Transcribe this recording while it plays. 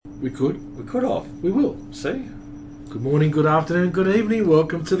We could. We could have. We will. See? Good morning, good afternoon, good evening.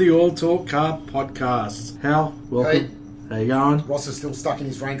 Welcome to the All Talk Car Podcast. Hal, welcome. Hey. How you going? Ross is still stuck in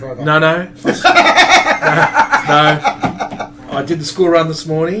his Range Rover. No. No. I did the school run this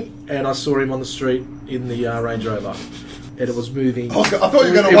morning and I saw him on the street in the Range Rover. And it was moving. I thought you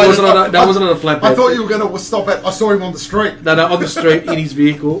were going to It wait. wasn't on a, wasn't on a flatbed. I thought you were going to stop at. I saw him on the street. No, on the street in his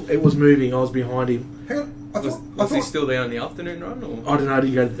vehicle. It was moving. I was behind him. Hang on. I Was thought. he still there on the afternoon run? Or? I don't know. I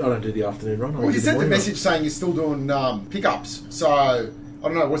don't do the afternoon run. Well, you sent the message saying you're still doing pickups. So I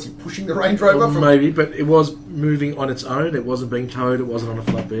don't know. Was he pushing the Range Rover? Well, maybe, but it was moving on its own. It wasn't being towed. It wasn't on a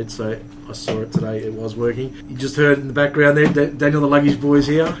flatbed. So I saw it today. It was working. You just heard in the background there, Daniel the Luggage Boy's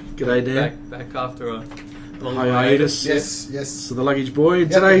here. G'day, Dan. Back after a long Hiatus. Yes. So the Luggage Boy. You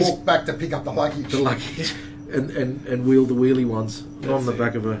had Today's to walk back to pick up the luggage. the luggage and wheel the wheelie ones on the it.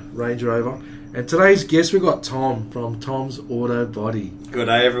 back of a Range Rover. And today's guest, we've got Tom from Tom's Auto Body. Good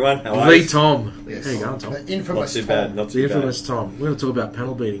day, everyone. How are you? The Tom. Yes. How you going, Tom? The Not infamous too Tom. bad. Not The too bad. infamous Tom. We're going to talk about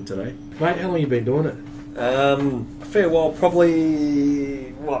panel beating today. Mate, how long you been doing it? A fair while,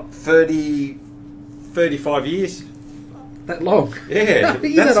 probably, 35 years? That long? Yeah.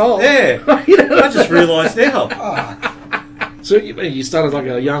 You're that old. Yeah. I just realised now. So you started like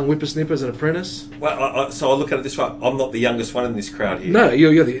a young whippersnipper as an apprentice? Well, so I look at it this way. I'm not the youngest one in this crowd here. No,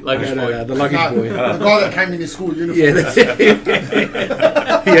 you're the Luggage boy. the luggage No, boy. the guy that came in his school uniform. Yeah,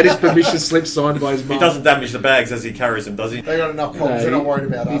 he had his permission slip signed by his mum. He doesn't damage the bags as he carries them, does he? They got enough problems. They're not worried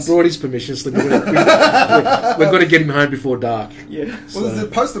about he us. brought his permission slip. We've got to get him home before dark. Yeah. Well, there's a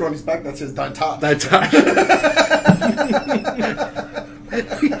poster on his back that says "Don't touch." Don't touch.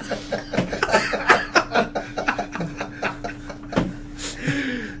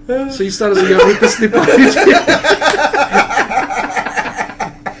 So you started as a young whippersnipper.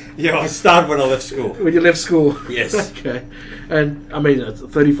 Yeah, I started when I left school. When you left school. Yes. Okay. And I mean,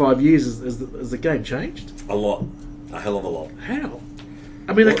 35 years has the game changed? A lot. A hell of a lot. How?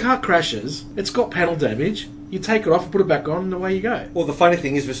 I mean, a car crashes. It's got panel damage. You take it off and put it back on, and away you go. Well, the funny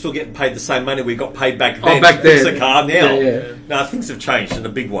thing is we're still getting paid the same money we got paid back then. back to fix then. the car now. Yeah. No, things have changed in a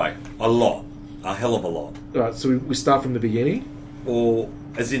big way. A lot. A hell of a lot. All right. So we start from the beginning. Or,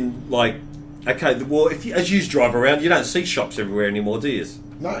 as in, like, okay, well, if you, as you drive around, you don't see shops everywhere anymore, do you?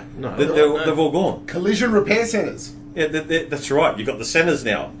 No. No. They've all gone. Collision repair centres. Yeah, that's right. You've got the centres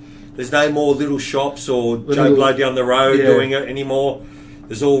now. There's no more little shops or Joe Little- Blow down the road Yeah. doing it anymore.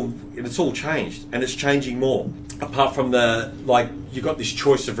 It's all changed, and it's changing more. Apart from you've got this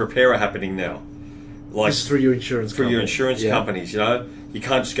choice of repairer happening now. Like This is through your insurance through company. your insurance Yeah. companies, you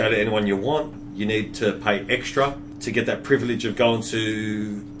can't just go to anyone you want. You need to pay extra to get that privilege of going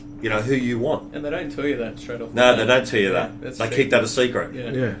to, who you want. And they don't tell you that straight off. No, the they bat. don't tell you Yeah, that. that's They true. keep that a secret.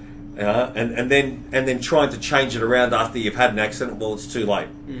 Yeah. Yeah. And then trying to change it around after you've had an accident, well, it's too late.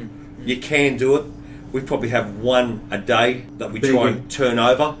 You can do it. We probably have one a day that we try Begging. and turn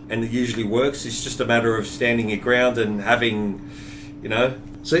over, and it usually works. It's just a matter of standing your ground and having,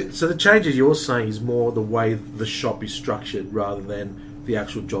 So the changes you're saying is more the way the shop is structured rather than the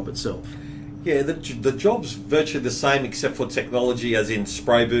actual job itself. Yeah, the job's virtually the same except for technology, as in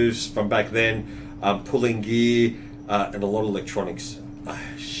spray booths from back then, pulling gear, and a lot of electronics. A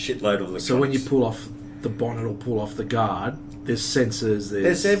shitload of electronics. So when you pull off the bonnet or pull off the guard, there's sensors.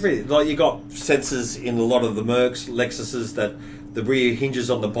 There's everything. Like, you got sensors in a lot of the Mercs, Lexuses, that the rear hinges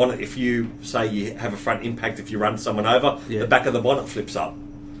on the bonnet. If you say you have a front impact, if you run someone over, Yeah. the back of the bonnet flips up.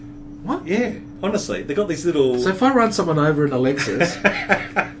 What? Yeah, honestly, they got these little. So if I run someone over in a Lexus,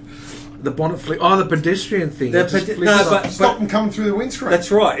 the bonnet flip. Oh, the pedestrian thing. The it just pede- flips no, up. but- Stop them coming through the windscreen.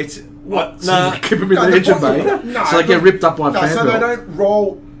 That's right. It's What? So No, you keep them in No, the engine point- bay, no, so they get ripped up by no, fan so they belt. don't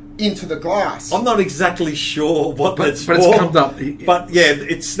roll into the glass. I'm not exactly sure what But that's it's for. come up. But yeah,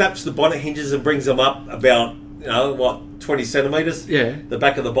 it snaps the bonnet hinges and brings them up about 20 centimeters. Yeah. The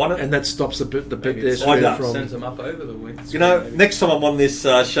back of the bonnet. And that stops the Maybe it pedestrian know. from. sends them up over the wind. Next time I'm on this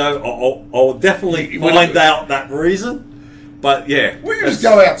show, I'll definitely find out that reason. But yeah, We can just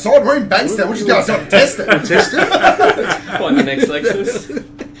go outside. We're in Bankstown. We just go outside and test it. Test it. Find the next Lexus.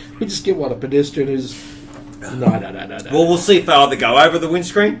 We just get a pedestrian who's. No. well, we'll see if they either go over the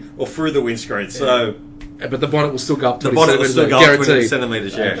windscreen or through the windscreen. So But the bonnet will still go up. the 20 bonnet will still centimetres, go up 20 guaranteed.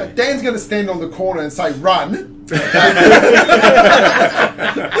 centimeters. Yeah. Dan's going to stand on the corner and say, "Run."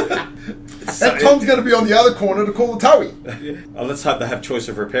 And Tom's going to be on the other corner to call the towie. Oh, let's hope they have choice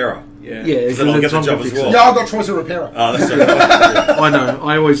of repairer. Yeah. Yeah, Then I'll get the Tom job can as fix well. it. Yeah, I've got choice of repairer. Oh, that's okay. I know.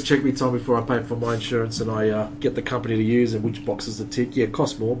 I always check with Tom before I pay for my insurance, and I get the company to use and which boxes to tick. Yeah, it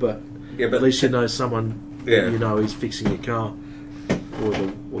costs more, but at least you know someone. Yeah. You know he's fixing your car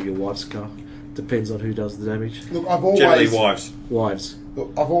or your wife's car. Depends on who does the damage. Look, I've Generally, always wives. Wives.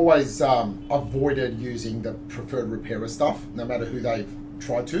 Look, I've always avoided using the preferred repairer stuff, no matter who they've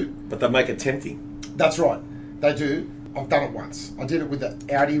tried to. But they make it tempting. That's right, they do. I've done it once. I did it with the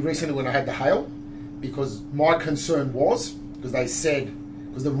Audi recently when I had the hail, because my concern was, because they said,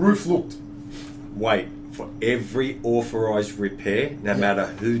 because the roof looked... Wait, for every authorised repair, no matter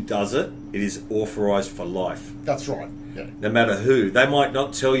who does it, it is authorised for life. That's right, yeah. No matter who. They might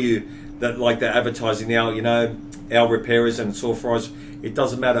not tell you that, like they're advertising now, you know, our repairers and it's authorised. It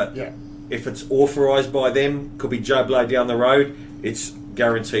doesn't matter. Yeah. If it's authorised by them, could be Joe Blow down the road, it's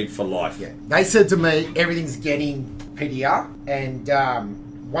guaranteed for life. Yeah. They said to me, everything's getting PDR, and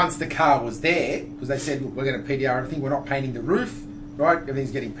once the car was there, because they said, look, we're going to PDR everything, we're not painting the roof, right?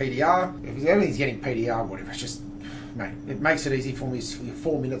 Everything's getting PDR. If everything's getting PDR, whatever, it's just, mate, it makes it easy for me. It's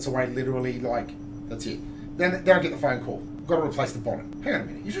 4 minutes away, literally, like, that's it. Then I get the phone call. Got to replace the bonnet. Hang on a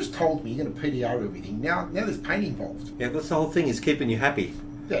minute, you just told me you're going to PDR everything. Now there's paint involved. Yeah, that's the whole thing, is keeping you happy.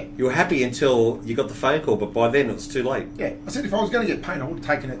 Yeah. You were happy until you got the phone call, but by then it was too late. Yeah. I said if I was going to get paint, I would have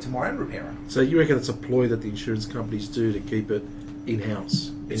taken it to my own repairer. So you reckon it's a ploy that the insurance companies do to keep it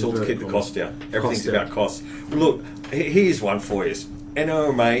in-house? It's all to keep the cost down. Everything's Cost about down. cost. Look, here's one for you.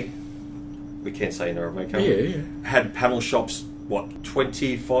 NRMA, we can't say NRMA, can we? Yeah. Had panel shops,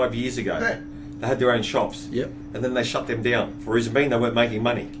 25 years ago? Yeah. They had their own shops. Yep. And then they shut them down. For reason being, they weren't making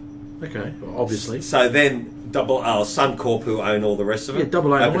money. Okay, well, obviously. So then Suncorp, who own all the rest of it, Yeah,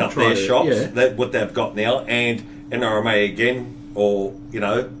 Double A open might up try their it, shops, yeah. what they've got now, and NRMA again, or, you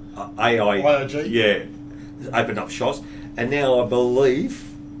know, IOG. Yeah, opened up shops. And now I believe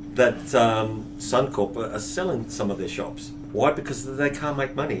that Suncorp are selling some of their shops. Why? Because they can't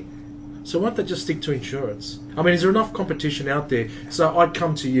make money. So why don't they just stick to insurance? I mean, is there enough competition out there? So I'd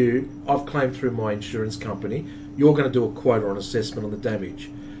come to you, I've claimed through my insurance company, you're going to do a quote or an assessment on the damage.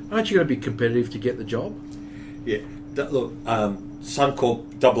 Aren't you going to be competitive to get the job? Yeah, look, Suncorp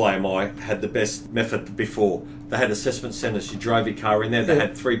AAMI had the best method before. They had assessment centres. You drove your car in there. They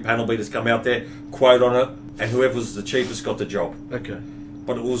had 3 panel beaters come out there, quote on it, and whoever was the cheapest got the job. Okay.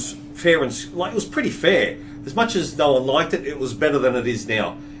 But it was fair and it was pretty fair. As much as no one liked it, it was better than it is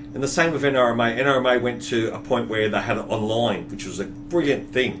now. And the same with NRMA. NRMA went to a point where they had it online, which was a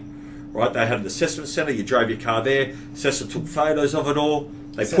brilliant thing. Right? They had an assessment centre. You drove your car there. Assessor took photos of it all.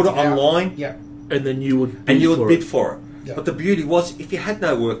 They put it online. Yeah. And then you would bid And you would for bid it. for it. Yeah. But the beauty was, if you had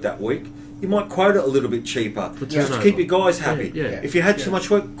no work that week, you might quote it a little bit cheaper, For just to turnover. keep your guys happy. Yeah, yeah. If you had too much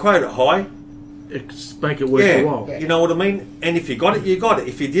work, quote it high. Make it worth Yeah, a while. Yeah. you know what I mean? And if you got it, you got it.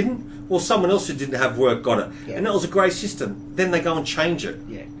 If you didn't, well, someone else who didn't have work got it. Yeah. And that was a great system. Then they go and change it.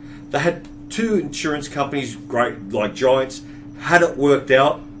 Yeah. They had 2 insurance companies, great, like giants, had it worked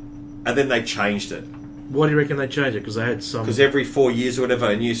out, and then they changed it. Why do you reckon they changed it? Because they had some... Because every 4 years or whatever,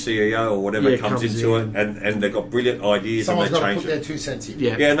 a new CEO or whatever Yeah, comes comes into in. it, and they've got brilliant ideas, Someone's and they got to change put their it. 2 cents in.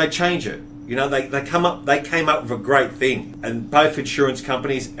 Yeah. Yeah, and they change it. You know, they came up with a great thing, and both insurance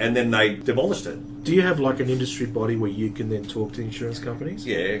companies, and then they demolished it. Do you have like an industry body where you can then talk to insurance companies?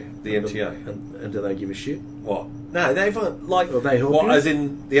 Yeah, the MTA. And do they give a shit? What? No, they've like. Or they help what, you? as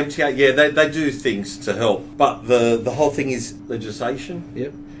in the MTA? Yeah, they do things to help, but the whole thing is legislation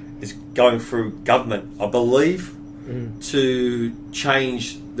Yep. is going through government, I believe, to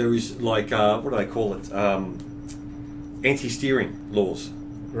change. There is like what do they call it? Anti-steering laws.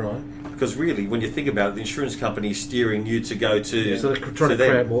 Right. Because really, when you think about it, the insurance company is steering you to go to. So they're trying to them.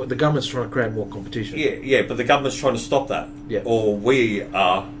 create more... The government's trying to create more competition. Yeah, but the government's trying to stop that. Yeah. Or we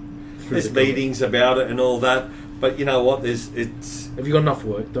are. Through There's the government. meetings about it and all that. But you know what? It's Have you got enough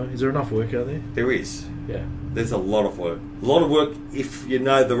work, though? Is there enough work out there? there is. Yeah. There's a lot of work. A lot of work if you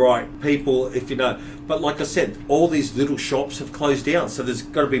know the right people, if you know. But like I said, all these little shops have closed down, so there's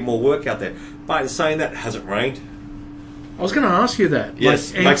got to be more work out there. But in saying that, it hasn't rained. I was going to ask you that.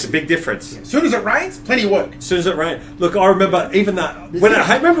 Yes, Like, it makes a big difference. As soon as it rains, plenty of work. As soon as it rained. Look, I remember even that. It's When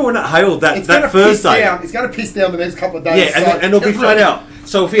gonna- remember when it hailed It's that going to piss Thursday? down. It's going to piss down the next couple of days. Yeah, so and it'll be get flat ready. out.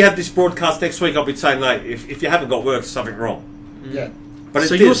 So if we have this broadcast next week, I'll be saying, no, if you haven't got work, there's something wrong. Yeah. But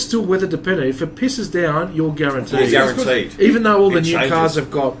so it you're is. still weather dependent. If it pisses down, you're guaranteed. You're guaranteed. Even though all the It new changes. cars have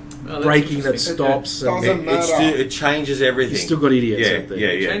got that's braking that interesting. stops. And Doesn't matter. It changes everything. You've still got idiots yeah, out there. Yeah,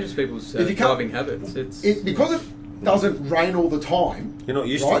 It yeah. changes people's If you can't- driving habits. It's Because it doesn't rain all the time, You're not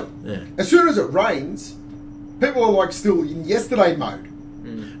used right? to it. Yeah. As soon as it rains, people are like still in yesterday mode.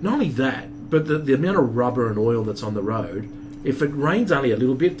 Not only that, but the amount of rubber and oil that's on the road, if it rains only a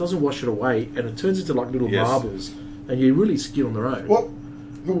little bit, it doesn't wash it away, and it turns into like little Yes. marbles, and you really skid on the road. Well,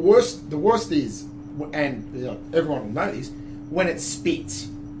 the worst is, and you know, everyone will know this, when it spits.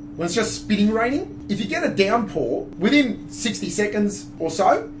 When it's just spitting raining, if you get a downpour, within 60 seconds or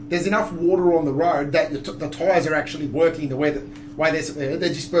so, there's enough water on the road that the tyres are actually working the way they're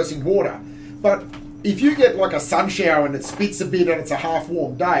dispersing water. But if you get like a sun shower and it spits a bit and it's a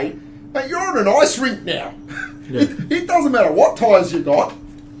half-warm day, but you're on an ice rink now. Yeah. It doesn't matter what tyres you got,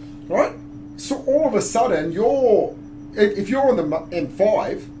 right? So all of a sudden, if you're on the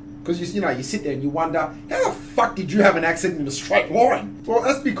M5, because you sit there and you wonder, how the fuck did you have an accident in a straight line? Well,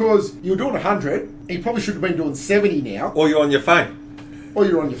 that's because you're doing 100, and you probably should have been doing 70 now. Or you're on your phone. Or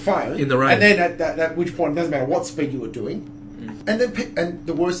you're on your phone. In the rain. And then at which point, it doesn't matter what speed you were doing. And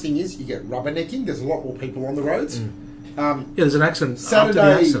the worst thing is, you get rubbernecking. There's a lot more people on the roads. There's an accident after the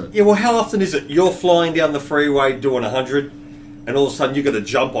Saturday- accident. Yeah, well, how often is it you're flying down the freeway doing 100 and all of a sudden you've got to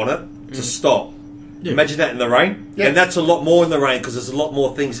jump on it to stop? Yeah. Imagine that in the rain. Yeah. And that's a lot more in the rain because there's a lot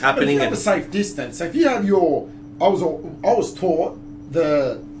more things But if happening. you have a safe distance, so if you have I was taught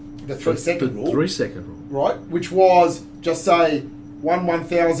the 3 second rule. 3 second rule. Right, which was just say 1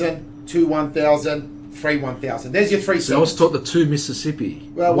 1,000, 2 1,000, 3 1,000. There's your 3 So I was seconds. taught the 2 Mississippi.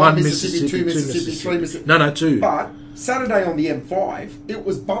 Well, 1 Mississippi, 2 Mississippi, 3 Mississippi. No, 2. But Saturday on the M5, it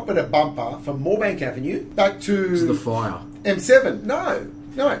was bumper to bumper from Moorebank Avenue back to It's the fire. M7. No.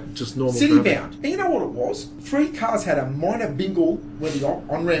 Just normal City traffic. bound. And you know what it was? 3 cars had a minor bingle where the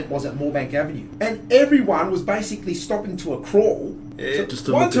on-ramp was at Moorebank Avenue. And everyone was basically stopping to a crawl. Yeah. Just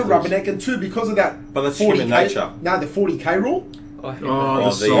to One, look to at rubberneck, and 2, because of that But that's human nature. No, the 40k rule. I hate Oh, that.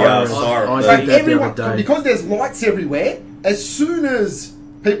 the siren. siren. I So So did that the everyone, other day. because there's lights everywhere, as soon as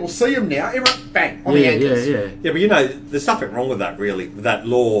people see them now, everyone, bang, on the ankles. Yeah. Yeah, but there's nothing wrong with that, really, with that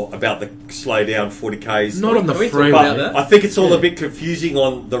law about the slow down 40Ks. Not on the Are we talking freeway. about that? I think it's all Yeah. a bit confusing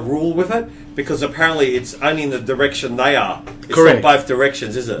on the rule with it because apparently it's only in the direction they are. It's Correct. not both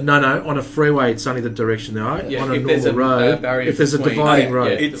directions, is it? No, on a freeway it's only the direction they are. Yeah, On a if there's normal a road, barrier if there's a between- dividing yeah,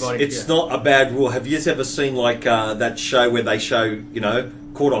 road. yeah. It's Dividing, not a bad rule. Have you ever seen like that show where they show,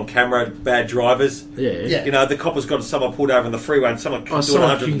 caught on camera bad drivers? Yeah. The copper's got someone pulled over on the freeway and someone doing someone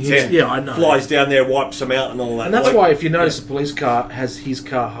 110 yeah, I know. flies down there, wipes them out and all that. And that's Like, why if you notice a police car has his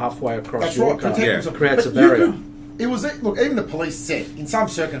car halfway across That's your right. car, protect Yeah. themselves. creates a But you barrier. could- It was look. Even the police said in some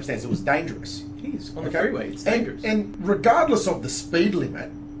circumstances it was dangerous. Jeez, on the Okay? freeway, it's dangerous. And regardless of the speed limit,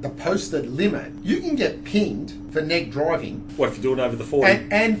 the posted limit, you can get pinged for neg driving. What if you're doing over the 40?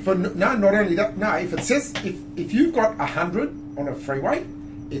 And for not only that, no. If it says if you've got 100 on a freeway,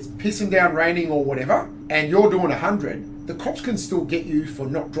 it's pissing down, raining or whatever, and you're doing 100, the cops can still get you for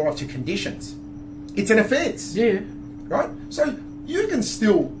not drive to conditions. It's an offence. Yeah. Right? So you can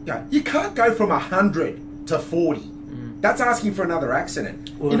still, you can't go from 100 to 40. That's asking for another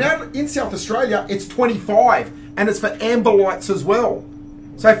accident. Well, In South Australia, it's 25, and it's for amber lights as well.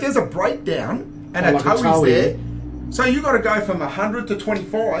 So if there's a breakdown and a like a tow is tow, there, yeah. so you got to go from 100 to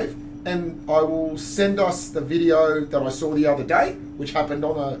 25, and I will send us the video that I saw the other day, which happened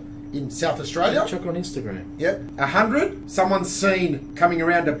in South Australia. Check on Instagram. Yep. 100, someone's seen coming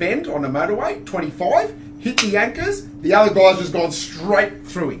around a bend on a motorway. 25, hit the anchors. The other guy's just gone straight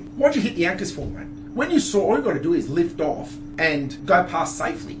through him. Why'd you hit the anchors for, mate? When you saw, all you've got to do is lift off and go past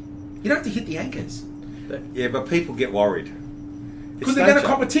safely. You don't have to hit the anchors. Yeah, but people get worried. Because It's they're going to nature.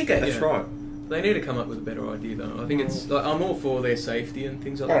 cop a ticket. That's Yeah. right. They need to come up with a better idea, though. I think it's like, I'm all for their safety and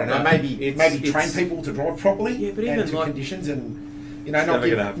things like I don't know, that. maybe train people to drive properly Yeah, but and even to like- conditions and, never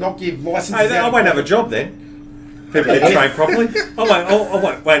gonna happen. not give licenses Hey, I out. won't have a job then. People get trained properly.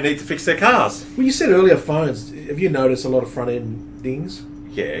 I won't need to fix their cars. Well, you said earlier phones. Have you noticed a lot of front end things?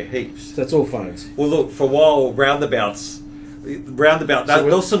 Yeah, heaps. That's all phones. Well, look, for a while, roundabouts. There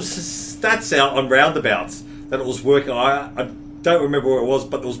was some stats out on roundabouts that it was working. I don't remember where it was,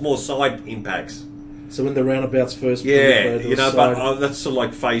 but there was more side impacts. So when the roundabouts first Yeah, proliferate, there was side- that's sort of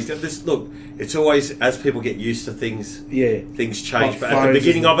like phased out. It's always as people get used to things. Yeah. Things change. Like But at the phones,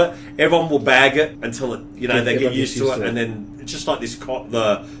 beginning isn't of it, everyone will bag it until it, they everyone get used to it, and then it's just like this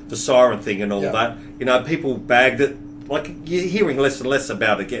the siren thing and all Yeah. that. People bagged it. Like you're hearing less and less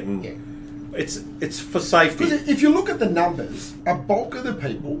about it getting. Yeah. It's for safety. Because if you look at the numbers, a bulk of the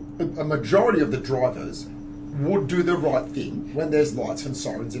people, a majority of the drivers, would do the right thing when there's lights and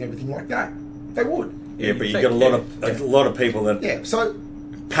sirens and everything like that. They would. Yeah, but you take got care. a lot of people that Yeah. So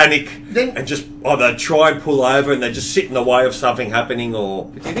panic Then- and just either try and pull over and they just sit in the way of something happening or.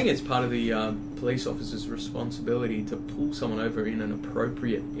 But do you think it's part of the police officer's responsibility to pull someone over in an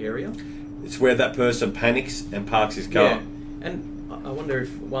appropriate area? It's where that person panics and parks his car. Yeah. And I wonder if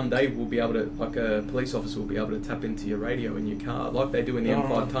one day we'll be able to, like a police officer will be able to tap into your radio in your car, like they do in the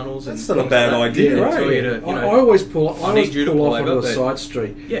M5 tunnels. That's and not a things bad like that. idea, Yeah, right? tell you to, I always pull. I I always need you to pull pull off over, onto a but- side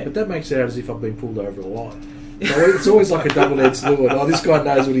street. Yeah. But that makes it out as if I've been pulled over a lot. So it's always like a double-edged sword. Oh, this guy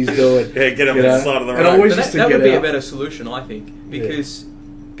knows what he's doing. Yeah, get him You on the know? side of the And road. always But just that to would get be a out. better solution, I think, because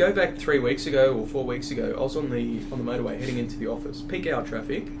Go back 3 weeks ago or 4 weeks ago. I was on the motorway heading into the office. Peak hour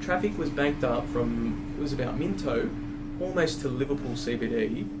traffic. Traffic was banked up from, it was about Minto almost to Liverpool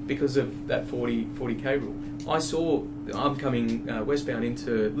CBD because of that 40k rule. I'm coming westbound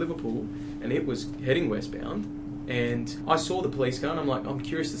into Liverpool, and it was heading westbound, and I saw the police car, and I'm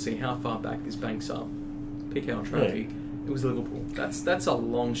curious to see how far back this banks up. Peak hour traffic. Yeah. It was Liverpool. That's a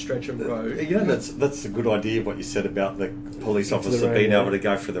long stretch of road. You know, that's a good idea what you said about the police officer being able to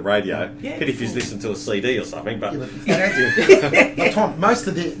go through the radio. Yeah, if he's listening to a CD or something. But Tom, most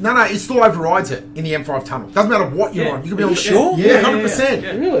of the it still overrides it in the M5 tunnel. Doesn't matter what you're on. You can be on. Sure? Yeah, 100%.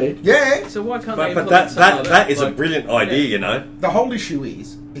 Yeah. Really? Yeah. So why can't they? But that is a brilliant idea. You know. The whole issue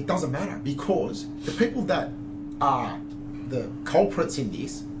is it doesn't matter because the people that are the culprits in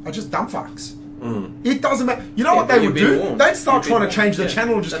this are just dumb fucks. It doesn't matter. You know what they would do? They'd start trying to change the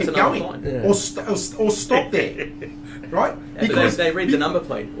channel and just keep going, or stop there, right? Because they read the number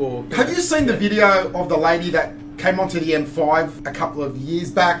plate. Or have you seen the video of the lady that came onto the M5 a couple of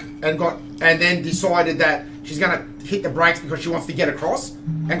years back and then decided that she's going to hit the brakes because she wants to get across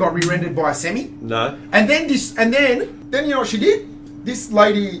and got rear-ended by a semi? No. And then you know what she did? This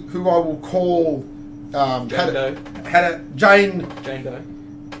lady, who I will call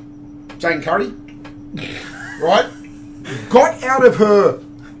Jane Curry, right? Got out of her,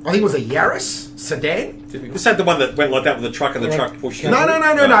 I think it was a Yaris sedan. Is that the one that went like that with the truck and the truck pushed?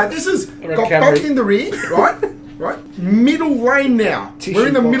 No. This is got bumped in the rear, right? Right. Middle lane now. We're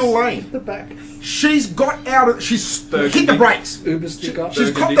in the middle lane. The back. She's got out of. She's hit the brakes. Uber sticker.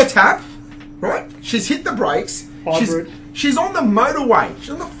 She's copped the tap, right? She's hit the brakes. Hybrid. She's on the motorway. She's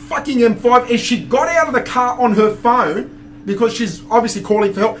on the fucking M5, and she got out of the car on her phone. Because she's obviously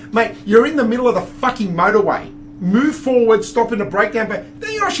calling for help. Mate, you're in the middle of the fucking motorway. Move forward, stop in a breakdown. But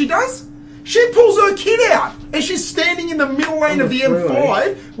then you know what she does? She pulls her kid out. And she's standing in the middle lane of the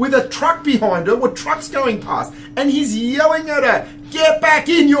M5 with a truck behind her, with trucks going past. And he's yelling at her, get back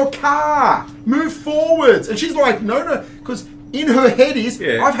in your car. Move forwards. And she's like, no. Because in her head is,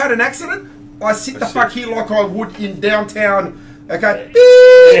 I've had an accident. I sit the fuck here like I would in downtown. Okay?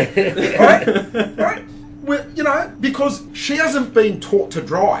 Right? You know, because she hasn't been taught to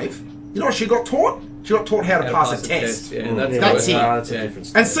drive. You know what she got taught? She got taught how to pass a test. Yeah, that's it. That's a different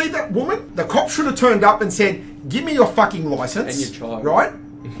story. And see that woman? The cop should have turned up and said, give me your fucking license. And your child. Right?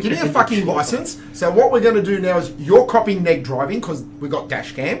 Give me your fucking license. So what we're going to do now is you're copying neg driving because we got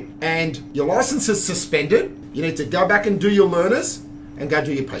dash cam. And your license is suspended. You need to go back and do your learners and go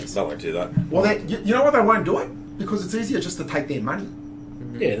do your P's. They won't do that. Well, you know why they won't do it? Because it's easier just to take their money.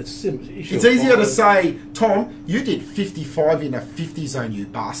 Yeah, that's simple. It's easier to say, Tom, you did 55 in a 50 zone, you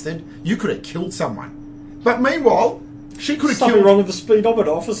bastard. You could have killed someone. But meanwhile, she could have killed... Something wrong with the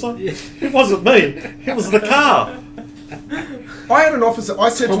speedometer, officer. It wasn't me. It was the car. I had an officer... I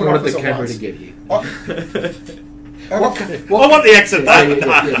said Tom to an officer the camera once... to get here. I want the exit. No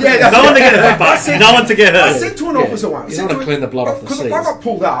one to get hurt. No one to get hurt. I said to an officer once... You want to clean the blood off the seats. Because I got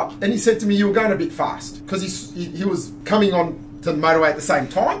pulled up and he said to me, you were going a bit fast. Because he was coming on to the motorway at the same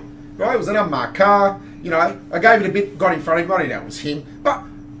time, right? It was an unmarked car, you know. I gave it a bit, got in front of him. I didn't know it was him, but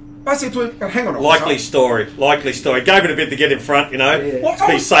I said to him, "But hang on, officer." Likely story. Gave it a bit to get in front, you know. Yeah. Well,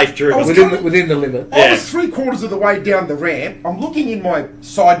 be safe during within the limit. I was 3/4 of the way down the ramp. I'm looking in my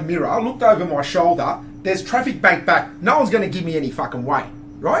side mirror. I looked over my shoulder. There's traffic banked back. No one's going to give me any fucking way,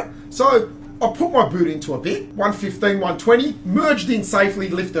 right? So I put my boot into a bit. 115, 120, merged in safely,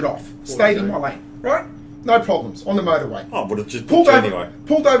 lifted off, stayed in my lane, right? No problems on the motorway. Oh, would have just pulled over anyway.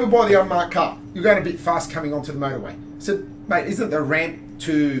 Pulled over by the unmarked car. You're going a bit fast coming onto the motorway. I said, mate, isn't the ramp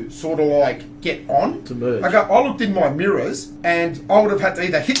to sort of like get on? To merge. I looked in my mirrors and I would have had to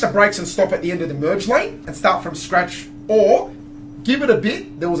either hit the brakes and stop at the end of the merge lane and start from scratch, or give it a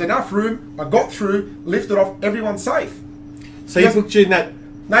bit. There was enough room. I got through, lifted off. Everyone's safe. So he booked you in that?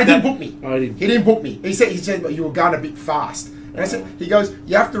 No, he didn't book me. Oh, he didn't book me. He said you were going a bit fast. And I said, he goes,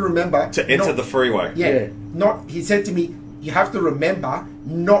 you have to remember to enter the freeway. Yeah. He said to me, you have to remember,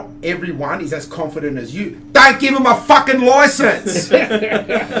 not everyone is as confident as you. Don't give him a fucking license. Why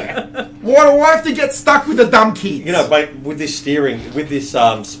do I have to get stuck with the dumb kids? You know, mate, with this steering, with this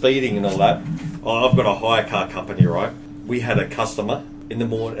speeding and all that, I've got a hire car company, right? We had a customer in the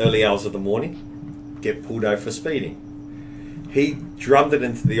early hours of the morning get pulled over for speeding. He drummed it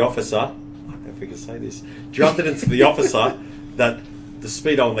into the officer. I don't know if we can say this. Drummed it into the officer that the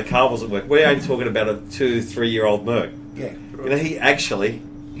speedo on the car wasn't working. We're only talking about a 2-3-year-old Merc. Yeah. You know, he actually...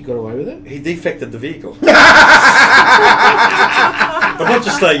 You got away with it? He defected the vehicle. But not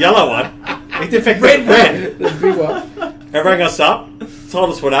just the yellow one. He defected red. The big one. He rang us up, told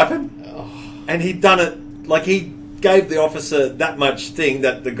us what happened, and he'd done it, like he gave the officer that much thing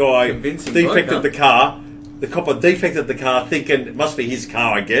that the guy Convincing defected bloke, huh? the car. The copper defected the car, thinking it must be his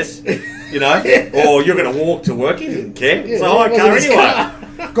car, I guess. You know, or you're going to walk to work. He didn't care. It's a hire it wasn't car his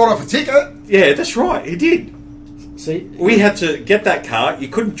anyway. Got off a ticket. Yeah, that's right. He did. See, We had to get that car. You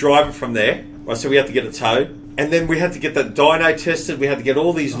couldn't drive it from there, right? So we had to get it towed, and then we had to get the dyno tested. We had to get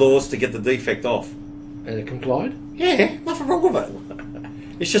all these laws to get the defect off. and it complied. Yeah, nothing wrong with it.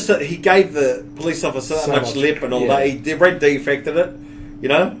 It's just that he gave the police officer that So much much, lip and all yeah. that. He red defected it, you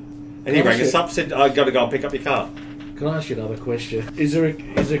know, and he Can I rang ask us you- up, said, "I got to go and pick up your car." Can I ask you another question? Is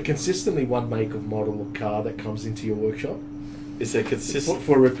there consistently one make of model of car that comes into your workshop Is there consistent?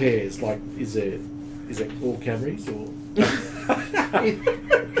 for repairs? Like, is it all Camrys or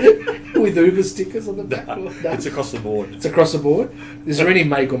with Uber stickers on the back? No, No. it's across the board. It's across the board. Is there any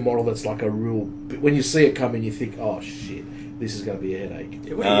make or model that's like a real? When you see it coming, you think, "Oh shit, this is going to be a headache."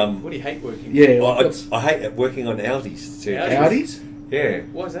 Yeah, what do you hate working? Yeah, Well, like I hate it working on Audis too. Audis? Audis, Yeah,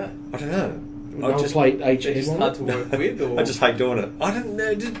 Why is that? I don't know. no plate They're H just on hard it. to work with, or I just hate doing it. I don't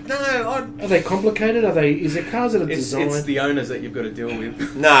know. Are they complicated? Are they? Is it cars that are it's designed? the owners that you've got to deal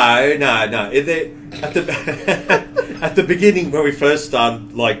with. No. At the at the beginning when we first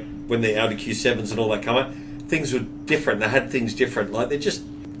started, like when the Audi Q7s and all that come out, things were different. They had things different. Like they're just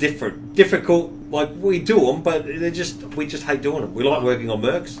difficult. Like we do them, but we just hate doing them. We like working on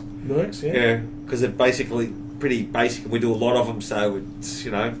Mercs. Mercs, yeah. Yeah, because they're basically pretty basic. We do a lot of them, so it's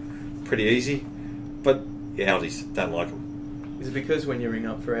pretty easy. But yeah, Audis don't like them. Is it because when you ring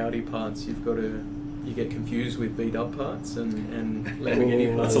up for Audi parts, you get confused with V-Dub parts and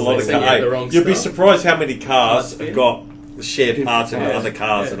Lamborghini parts? That's a lot of They send you the cars. wrong You'll be stuff? surprised how many cars Must be. have got shared Different parts in cars. other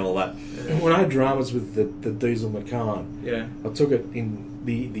cars Yeah. and all that. When I had dramas with the diesel Macan, Yeah, I took it in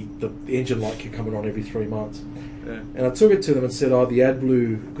the engine light kept coming on every 3 months. yeah. And I took it to them and said, "Oh, the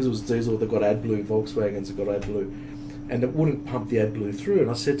AdBlue, because it was diesel, they've got AdBlue, Volkswagens have got AdBlue." And it wouldn't pump the AdBlue through. And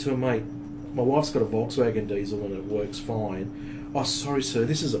I said to him, "Mate, my wife's got a Volkswagen diesel and it works fine." "Oh, sorry, sir,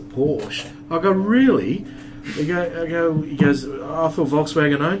 this is a Porsche." I go, "Really?" He goes, "I thought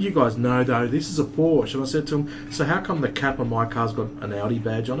Volkswagen owned you guys." "No, though, this is a Porsche." And I said to him, "So how come the cap on my car's got an Audi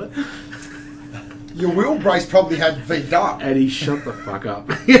badge on it?" Your wheel brace probably had V-Dub. And he shut the fuck up.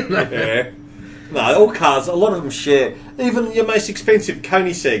 You know? Yeah. No, all cars, a lot of them share. Even your most expensive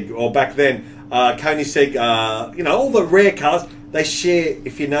Koenigsegg, or back then, Koenigsegg, all the rare cars, they share,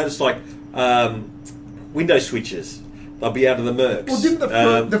 if you notice, like window switches. They'll be out of the Mercs. Well,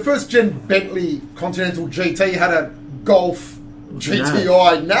 didn't the first gen Bentley Continental GT had a Golf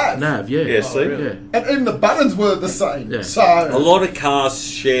GTI nav? Nav, yeah. Yeah, see? really? Yeah. And even the buttons were the same. Yeah. So A lot of cars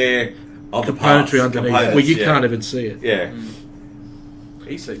share other parts, Componentry underneath, components, where you yeah. can't even see it. Yeah,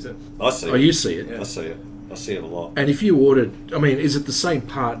 He sees it. I see Oh, it. you see it. Yeah. I see it. I see it a lot. And if you ordered, I mean, is it the same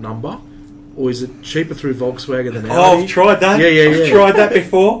part number, or is it cheaper through Volkswagen than Audi? Oh, I've tried that. Yeah. I've tried that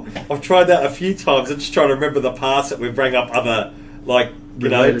before. I've tried that a few times. I'm just trying to remember the parts that we've rang up other,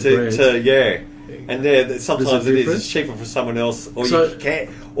 Related brands. And yeah, sometimes There's a it is. difference? It's cheaper for someone else, or So- you can't,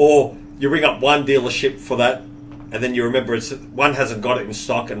 or you ring up one dealership for that, and then you remember one hasn't got it in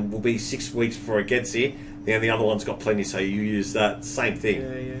stock and will be 6 weeks before it gets here. And the other one's got plenty, so you use that. Same thing.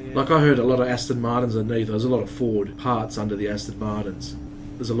 Yeah. Like I heard a lot of Aston Martins underneath. There's a lot of Ford parts under the Aston Martins.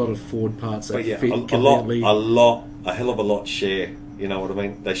 There's a lot of Ford parts that But yeah, fit a conveniently. hell of a lot share. You know what I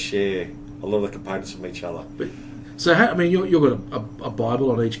mean? They share a lot of the components from each other. So, you've got a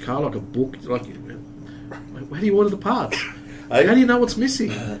Bible on each car, like a book. Like, how do you order the parts? Hey? How do you know what's missing?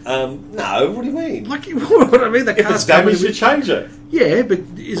 No, what do you mean? Like, what I mean, the If car's it's damaged, coming you change it. Yeah, but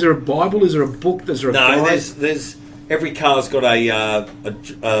is there a Bible? Is there a book? Is there a No, guide? there's every car's got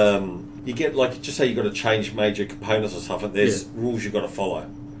you get like just say you got to change major components or something. There's Yeah. rules you've got to follow.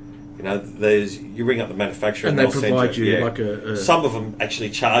 You ring up the manufacturer And and they they'll provide send you yeah. like a- Some of them actually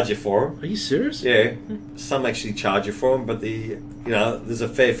charge you for them. Are you serious? Yeah, some actually charge you for them, but there's a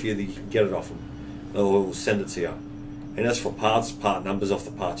fair few that you can get it off them. They'll send it to you. And as for parts, part numbers off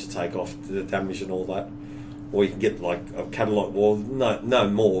the parts you take off, the damage and all that. Or you can get like a catalogue. Well, no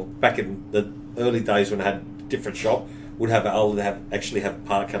more. Back in the early days when I had a different shop, I'll actually have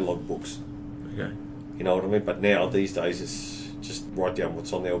part catalogue books. Okay. You know what I mean? But now these days it's just write down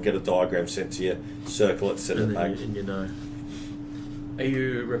what's on there, or get a diagram sent to you, circle it, send it And, back. then you know. Are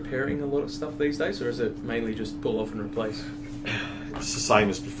you repairing a lot of stuff these days, or is it mainly just pull off and replace? It's the same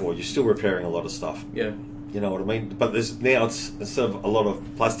as before. You're still repairing a lot of stuff. Yeah. You know what I mean? But it's instead of a lot of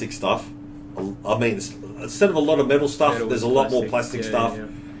plastic stuff. Instead of a lot of metal stuff, Metal there's a with lot more plastic. plastic Yeah, stuff.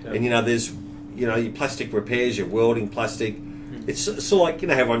 yeah. And there's your plastic repairs, your welding plastic. It's sort of like how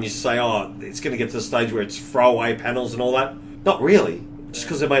everyone used to say, oh, it's going to get to the stage where it's throwaway panels and all that. Not really. Just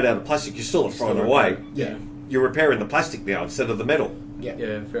because they're made out of plastic, you still are throwing it away. yeah. you're repairing the plastic now instead of the metal. Yeah.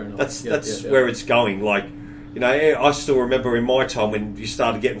 Yeah, fair enough. That's where it's going. Like, I still remember in my time when you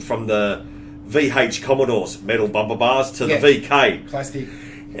started getting from the VH Commodores, metal bumper bars, to the VK. Plastic.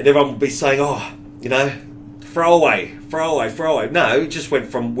 And everyone would be saying, throw away. No, it just went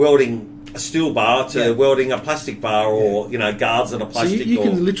from welding a steel bar to welding a plastic bar or, guards on a plastic. So you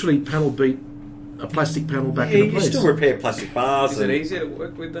can literally panel beat a plastic panel back into you place. still repair plastic bars. Is it easier to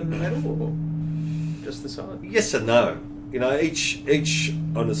work with than metal, or just the size? Yes and no. Each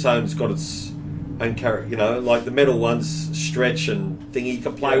on its own has got its own character. Like the metal ones stretch and thingy, you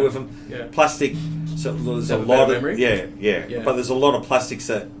can play with them. Yeah. Plastic, so there's a Have a lot better of memory? yeah. But there's a lot of plastics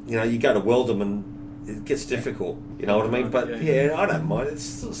that you go to weld them and it gets difficult. You know what I mean? But I don't mind.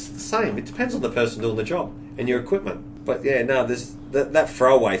 It's the same. It depends on the person doing the job and your equipment. But there's that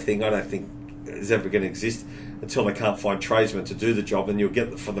throwaway thing. I don't think is ever going to exist until they can't find tradesmen to do the job, and you'll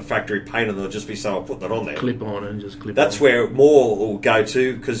get from the factory painter. They'll just be saying, "I'll put that on there." Clip on and just clip. That's on. where more will go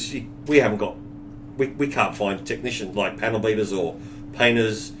to because we haven't got. We can't find technicians like panel beaters or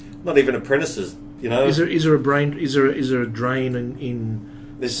painters, not even apprentices. Is there a drain in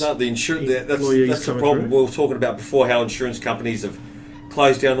There's not the insurance. That's employees the coming problem through? we were talking about before. How insurance companies have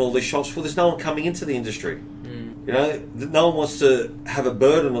closed down all these shops. Well, there's no one coming into the industry. No one wants to have a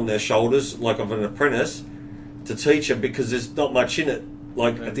burden on their shoulders like of an apprentice to teach them because there's not much in it.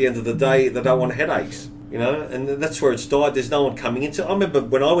 Like at the end of the day, they don't want headaches. And that's where it's died. There's no one coming into. I remember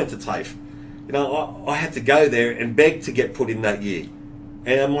when I went to TAFE. I had to go there and beg to get put in that year,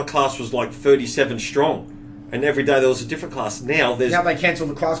 and my class was like 37 strong. And every day there was a different class. Now they cancel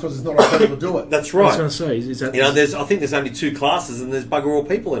the class because there's not enough people to do it. That's I right. was going to say, is that I think there's only 2 classes and there's bugger all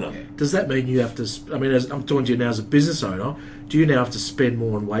people in it. Does that mean you have to? I mean, as I'm talking to you now as a business owner, do you now have to spend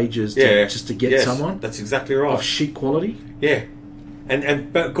more on wages just to get someone? That's exactly right. Of shit quality. Yeah,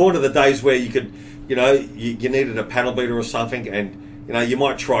 but gone to the days where you could, you needed a panel beater or something, and you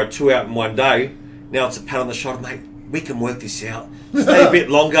might try 2 out in one day. Now it's a pat on the shoulder, mate. We can work this out. Stay a bit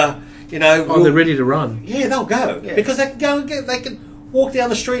longer. They're ready to run. Yeah, they'll go because they can go and they can walk down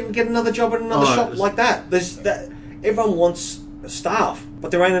the street and get another job at another shop like that. Everyone wants staff,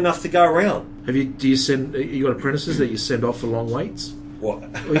 but there ain't enough to go around. Do you send? You got apprentices that you send off for long waits? What?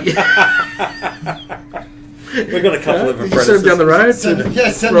 We've got a couple of apprentices. You send them down the road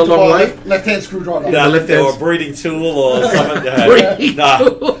for a long wait. Left-hand screwdriver. Or a breeding tool or something.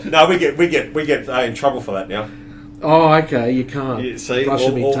 No, we get in trouble for that now. Oh, okay. You can't. You see, brush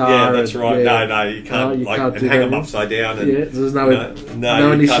them in tar. Yeah, that's right. Yeah. No, you can't. You can't and hang them upside down. And, there's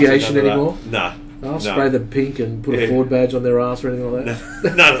no initiation anymore. No. I'll spray them pink and put a Ford badge on their ass or anything like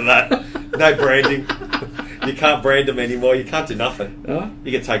that. None of that. No branding. You can't brand them anymore. You can't do nothing. You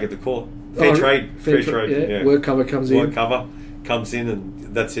get taken to court. Fair trade. Yeah. Work cover comes in. Work cover comes in,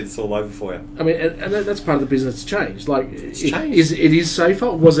 and that's it. It's all over for you. I mean, and that's part of the business change. Like, it's changed. It is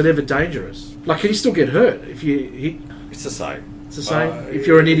safer. Was it ever dangerous? Like, can you still get hurt if you hit? It's the same. It's the same. If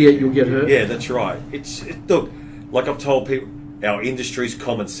you're an idiot, you'll get hurt. Yeah, that's right. Look, like I've told people, our industry's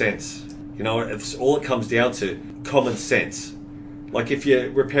common sense. It's all it comes down to. Common sense. Like if you're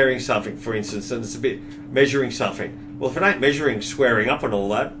repairing something, for instance, and it's a bit measuring something. Well, if it ain't measuring, squaring up and all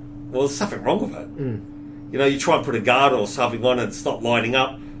that, well, there's something wrong with it. You try and put a guard or something on and it's not lining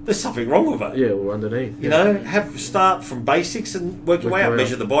up. There's something wrong with it. Yeah, or underneath. Start from basics and work your way up.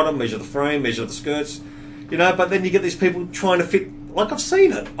 Measure the bottom, measure the frame, measure the skirts. But then you get these people trying to fit. Like I've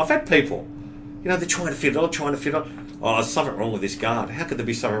seen it. I've had people. They're trying to fit it on. Oh, there's something wrong with this guard. How could there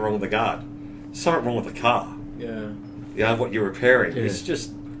be something wrong with the guard? Something wrong with the car. Yeah. What you're repairing. Yeah. It's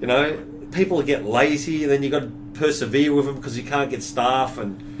just, people get lazy, and then you got to persevere with them because you can't get staff,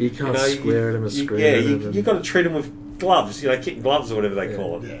 and you can't square them or screw them. You got to treat them with gloves, kitten gloves or whatever they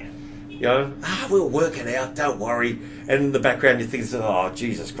call them. Yeah. We'll work it out. Don't worry. And in the background, you think, oh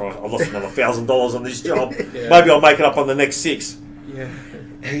Jesus Christ, I lost another $1,000 on this job. Maybe I'll make it up on the next 6. Yeah.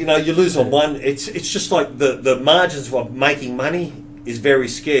 You lose on one. It's just like the margins of making money is very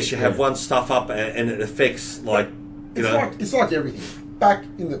scarce. You have one stuff up, and it affects It's like everything. Back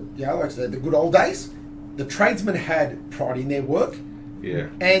in the like I said, the good old days, the tradesmen had pride in their work. Yeah.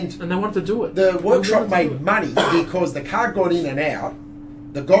 And they wanted to do it. The workshop made money because the car got in and out.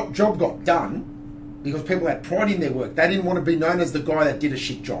 The job got done because people had pride in their work. They didn't want to be known as the guy that did a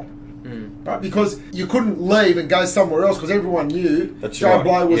shit job. Right? Because you couldn't leave and go somewhere else because everyone knew Joe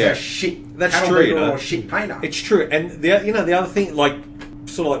Blow was a shit true, or a shit painter. It's true. And the other thing,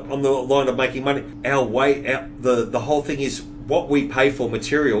 sort of on the line of making money, the whole thing is what we pay for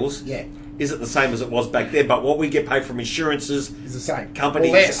materials isn't the same as it was back then, but what we get paid from insurances is the same.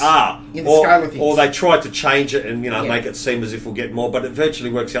 Companies in the scale of things. Or they tried to change it and make it seem as if we'll get more, but it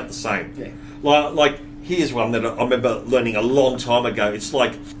virtually works out the same. Yeah. Like here's one that I remember learning a long time ago. It's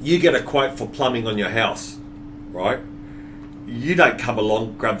like you get a quote for plumbing on your house, right? You don't come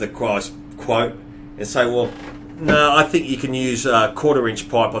along, grab the quote, and say, well, no, I think you can use a 1/4-inch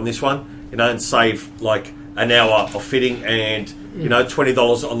pipe on this one, and save like an hour of fitting and,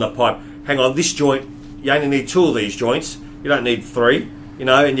 $20 on the pipe. Hang on, this joint, you only need 2 of these joints. You don't need 3,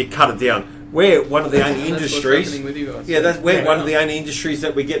 and you cut it down. We're one of the only industries. With you guys. Yeah, we're one of the only industries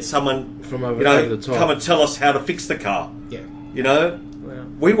that we get someone From over the top. come and tell us how to fix the car. Yeah. Wow. Wow.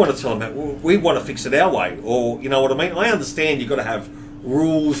 We want to tell them that we want to fix it our way, or you know what I mean. I understand you've got to have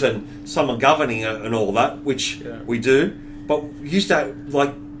rules and someone governing it and all that, which we do. But you don't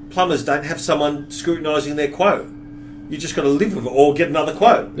plumbers don't have someone scrutinising their quote. You just got to live with it or get another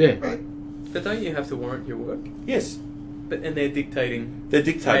quote. Yeah. But don't you have to warrant your work? Yes, And they're dictating. they're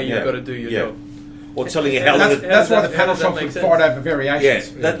dictating. How you've got to do your job. Or telling you how. That's why the how panel does that shops make would sense? fight over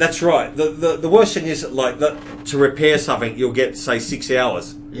variations. Yeah, that's right. The worst thing is that to repair something, you'll get say 6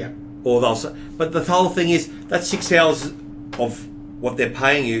 hours. Yeah. Or they'll say, but the whole thing is that 6 hours of what they're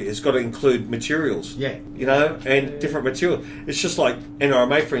paying you has got to include materials. Yeah. And different materials. It's just like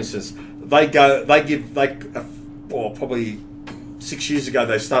NRMA, for instance. Probably 6 years ago,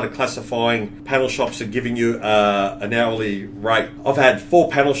 they started classifying panel shops and giving you an hourly rate. I've had 4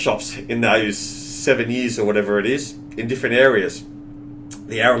 panel shops in those 7 years or whatever it is in different areas.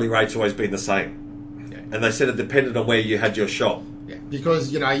 The hourly rate's always been the same. Yeah. And they said it depended on where you had your shop. Yeah.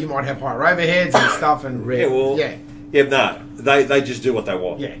 Because, you might have higher overheads and stuff and... They just do what they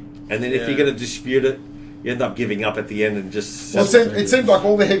want. Yeah. And then if you're going to dispute it, you end up giving up at the end and just... Well, it seems like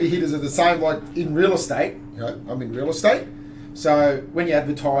all the heavy hitters are the same, like in real estate. I'm in real estate. So when you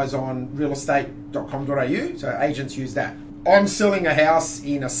advertise on realestate.com.au, so agents use that. I'm selling a house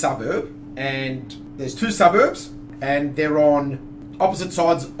in a suburb, and there's 2 suburbs, and they're on opposite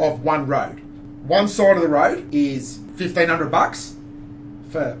sides of one road. One side of the road is $1,500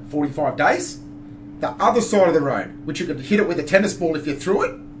 for 45 days. The other side of the road, which you could hit it with a tennis ball if you threw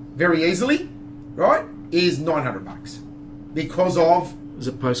it very easily, right, is $900 because of... Is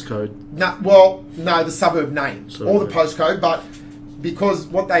it postcode? No, the suburb name Suburb. or the postcode, but because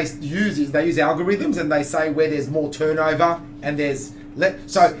what they use is they use algorithms and they say where there's more turnover and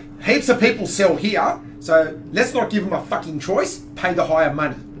so heaps of people sell here. So let's not give them a fucking choice. Pay the higher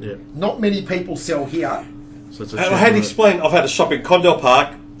money. Yeah. Not many people sell here. So it's I had to explain, I've had a shop in Condell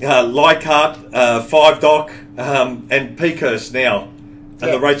Park, Leichhardt, 5 Dock, and Peakhurst now. And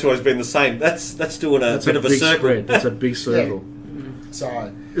Yeah. the rate's always been the same. That's doing a bit of a big circle. spread. That's a big circle.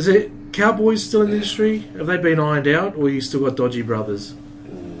 So Is it Cowboys still in the industry? Have they been ironed out, or you still got dodgy brothers?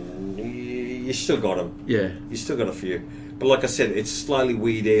 You still got them. Yeah. You still got a few. But like I said, it's slowly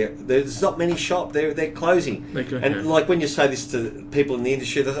weed out. There's not many shops. They're closing. Okay. And like when you say this to people in the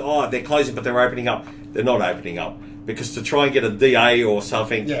industry, they say, they're closing, but they're opening up. They're not opening up. Because to try and get a DA or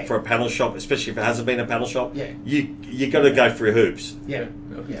something for a panel shop, especially if it hasn't been a panel shop, you got to go through hoops. yeah.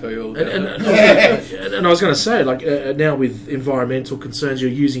 I can tell you all about And, that. and I was going to say, now with environmental concerns, you're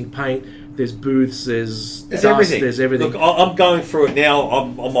using paint. There's booths. There's dust. Everything. There's everything. Look, I'm going through it now.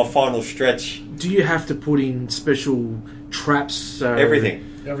 I'm on my final stretch. Do you have to put in special traps? Everything.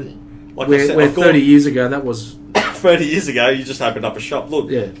 Like I said, Where I've 30 gone- years ago, that was 30 years ago, you just opened up a shop.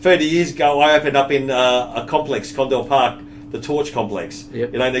 Look, 30 years ago, I opened up in a complex, Condell Park, the Torch Complex.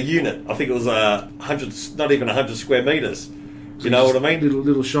 Yep. In a unit. I think it was 100, not even 100 square metres. You know what I mean?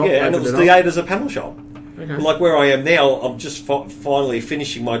 Little shop. Yeah, and it was opened DA'd as a panel shop. Okay. But like where I am now, I'm just finally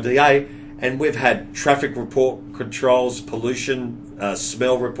finishing my DA, and we've had traffic report controls, pollution,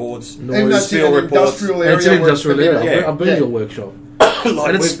 smell reports, And that's in spill an reports. industrial And area. it's an where industrial it's area. delivered. I've been to your workshop. Like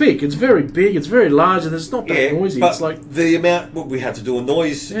And it's we've- big. It's very big. It's very large, and it's not that noisy. but It's like the amount we had to do a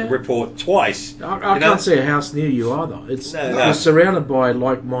noise report twice. I can't see a house near you either. It's No. you're surrounded by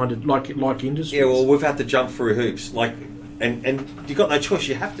like-minded, like industries. Yeah, well, we've had to jump through hoops, and you got no choice.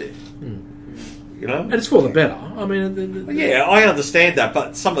 You have to, you know. and it's for the better. I mean, Yeah, I understand that,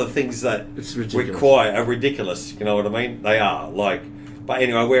 but some of the things that It's ridiculous. require are ridiculous. You know what I mean? They are but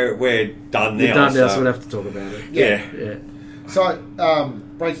anyway, we're done now. We're done now, so so we don't have to talk about it. yeah. Yeah. So,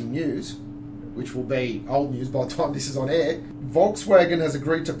 breaking news, which will be old news by the time this is on air, Volkswagen has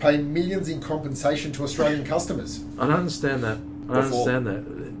agreed to pay millions in compensation to Australian customers I don't understand that. I don't Before- understand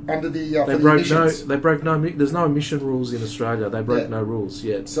that. under the They for the broke no. emissions. They broke no. There's no emission rules in Australia. They broke Yeah. no rules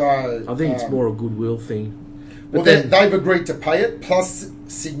yet. So I think it's more a goodwill thing. Well, But they've agreed to pay it plus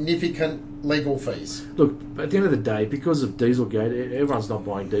significant legal fees. Look, at the end of the day, because of Dieselgate, everyone's not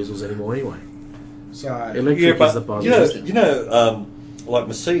buying diesels anymore anyway. So Electric Yeah, is the but buzz. like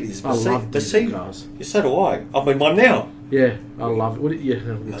Mercedes. I love diesel Mercedes. cars. Yeah, so do I. I'm in one now. Yeah, I love it.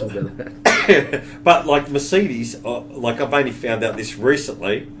 We'll talk about that. But like Mercedes, like I've only found out this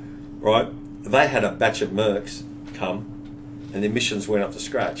recently, right? They had a batch of Mercs come, and the emissions weren't up to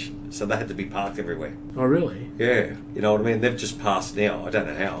scratch, so they had to be parked everywhere. Oh, really? Yeah, you know what I mean? They've just passed now. I don't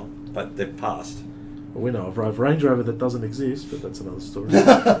know how, but they've passed. Well, we know of a Range Rover that doesn't exist, but that's another story.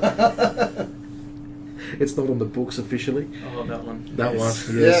 It's not on the books officially. Oh, that one. That Yes.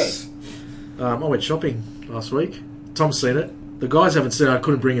 one, yes. I went shopping last week. Tom's seen it. The guys haven't seen it. I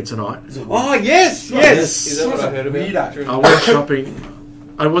couldn't bring it tonight. Oh yes, Yes. yes. Is that what I heard about? Weirdo. I went shopping.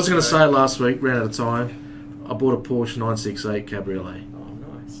 I was going to say it last week, ran out of time. I bought a Porsche 968 Cabriolet.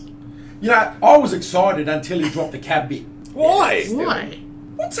 Oh, nice. You know, I was excited until he dropped the cab bit. Why? Why?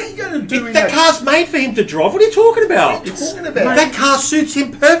 What's he going to do in That car's made for him to drive. What are you talking about? What are you talking about? That car suits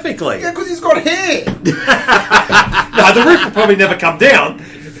him perfectly. Yeah, because he's got hair. No, the roof will probably never come down.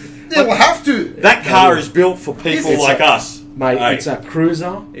 Yeah, we'll have to. That car is built for people It's like us. Mate, Hey. it's a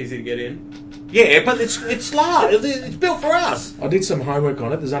cruiser. Easy to get in. Yeah, but it's large. It's built for us. I did some homework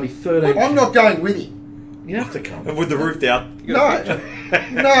on it. There's only 13. I'm not going with him. You have to come. And with the roof down. You No, got a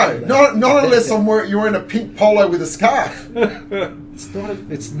picture? not unless you're wearing a pink polo with a scarf.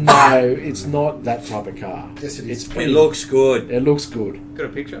 It's not that type of car. Yes, it is. It's It looks good. It looks good. Got a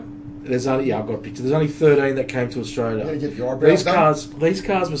picture? I've got a picture. There's only 13 that came to Australia. You're gonna get your eyebrows done? These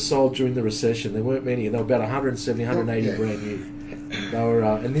cars were sold during the recession. There weren't many, and they were about 170, 180 Yeah. brand new. They were,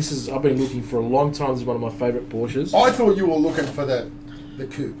 and this is I've been looking for a long time. This is one of my favourite Porsches. I thought you were looking for the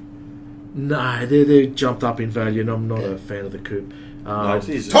coupe. No, they're jumped up in value, and I'm not a fan of the coupe. No, it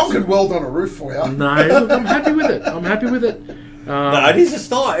is. Tom can weld on a roof for you. No, look, I'm happy with it. No, it is. It's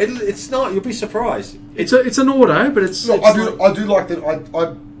not. It's not. You'll be surprised. It's an auto, but it's. Look, it's I do like that.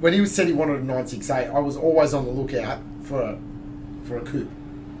 I when he said he wanted a 968, I was always on the lookout for a coupe.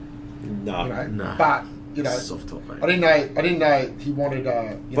 No. You know, No. but you know, soft top, mate. I didn't know he wanted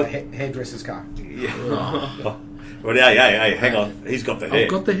hairdresser's car. Yeah. Well, hey, hang on. He's got the hair.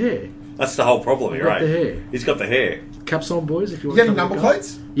 I've got the hair. That's the whole problem, I've you're got right. the hair. He's got the hair. Caps on, boys. If you You want. getting to come number to the car.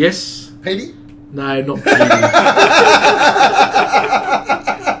 plates, Yes. Petey? No, not Petey.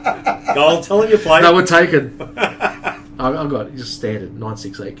 Go on, tell him your plate. No, we're taken. I've got just standard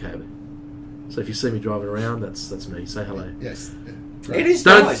 968 cab. So if you see me driving around, that's me. Say hello. Yes. Yeah. It Great. is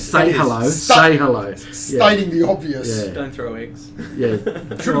Don't nice. say It is. hello. Sta- Say hello. Stating the obvious. Yeah. Don't throw eggs. Yeah.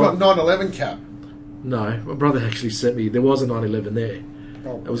 Should have got 911 cab. No, my brother actually sent me. There was a 911 there.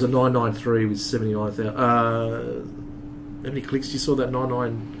 Oh. It was a 993 with 79,000. How many clicks you saw that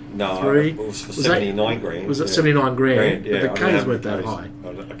 993? No, it was for 79 grand. Was it Yeah. 79 grand? Yeah, But the I don't Ks know weren't the that Ks. high.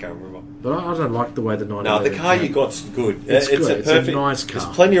 I can't remember. But I don't like the way the 911. No, the car you came. got's good. It's good. A It's a perfect, nice car.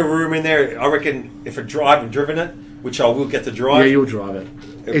 There's plenty of room in there. I reckon if I driven it, which I will get to drive. Yeah, you'll drive it.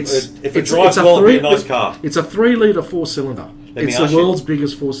 If it drives well, it'll be a nice car. It's a 3-litre 4-cylinder. Let me It's the ask you, world's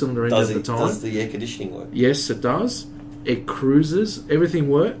biggest 4-cylinder engine Does at the time. the air conditioning work? Yes, it does. It cruises. Everything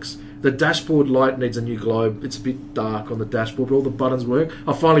works. The dashboard light needs a new globe. It's a bit dark on the dashboard, but all the buttons work.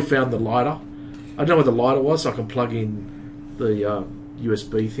 I finally found the lighter. I don't know where the lighter was, so I can plug in the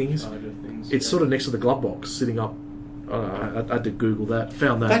USB things. Charger things. It's sort of next to the glove box, sitting up. I had to Google that.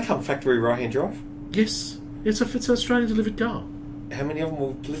 Found They that. come factory right-hand drive. Yes, it's an Australian delivered car. How many of them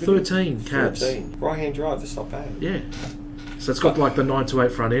will deliver? 13 cabs. 13. Right-hand drive. That's not bad. Yeah. So it's got like the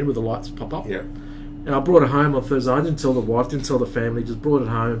 928 front end with the lights pop up. Yeah. And I brought it home on Thursday. I didn't tell the wife, didn't tell the family, just brought it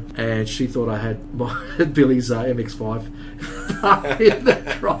home. And she thought I had my Billy's MX-5 in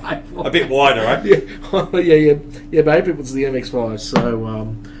the driveway. A bit wider, right? Yeah, babe, it was the MX-5.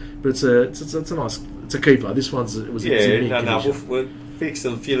 So, but it's a nice, it's a keeper. This one's, it was it's in mint condition. We'll fix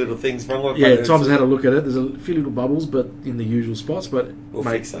a few little things wrong with it. Yeah, but Tom's it's- had a look at it. There's a few little bubbles, but in the usual spots. But We'll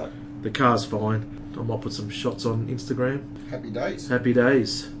mate, fix that. the car's fine. I might put some shots on Instagram. Happy days. Happy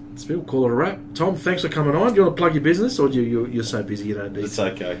days. We'll call it a wrap. Tom, thanks for coming on. Do you want to plug your business, or you're so busy you don't need It's to?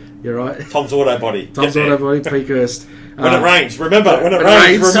 okay. You're right. Tom's Auto Body. Tom's Get there. Auto Body, Peakhurst. When it rains, remember. When it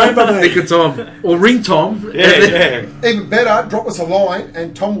rains, remember me. think of Tom. Or ring Tom. Yeah. Even better, drop us a line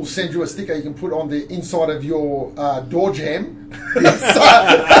and Tom will send you a sticker you can put on the inside of your door jamb.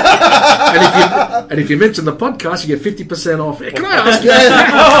 And if you mention the podcast, you get 50% off. Can I ask you?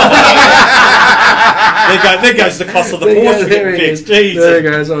 There goes the cost of the There Porsche getting it fixed. is. There it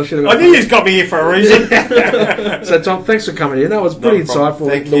Jesus. goes. I should have I knew you've got me here for a reason. So, Tom, thanks for coming in. That was pretty No problem. insightful,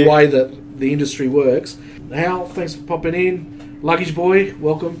 Thank the you. way that the industry works. Hal, thanks for popping in. Luggage Boy,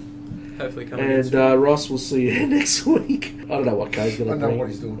 welcome. Hopefully coming And in. Ross, we'll see you next week. I don't know what Kay's going to I don't know bring. what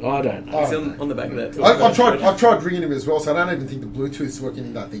he's doing. I don't know. It's on the back of that. I've tried ringing him as well, so I don't even think the Bluetooth's working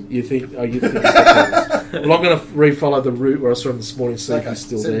in that thing. You think it's the Well, I'm going to refollow the route where I saw him this morning, see if he's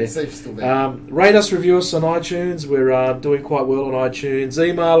still there. See if he's still there. Rate us, review us on iTunes. We're doing quite well on iTunes.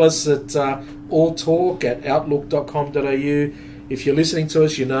 Email us at alltalk@outlook.com.au. If you're listening to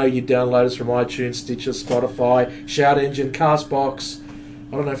us, you know you download us from iTunes, Stitcher, Spotify, Shout Engine, Castbox.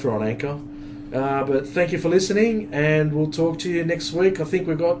 I don't know if we're on Anchor. But thank you for listening, and we'll talk to you next week. I think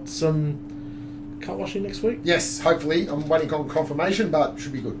we've got some car washing next week. Yes, hopefully. I'm waiting on confirmation, but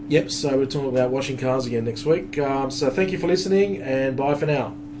should be good. Yep, so we're talking about washing cars again next week. So thank you for listening, and bye for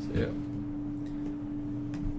now. Yeah.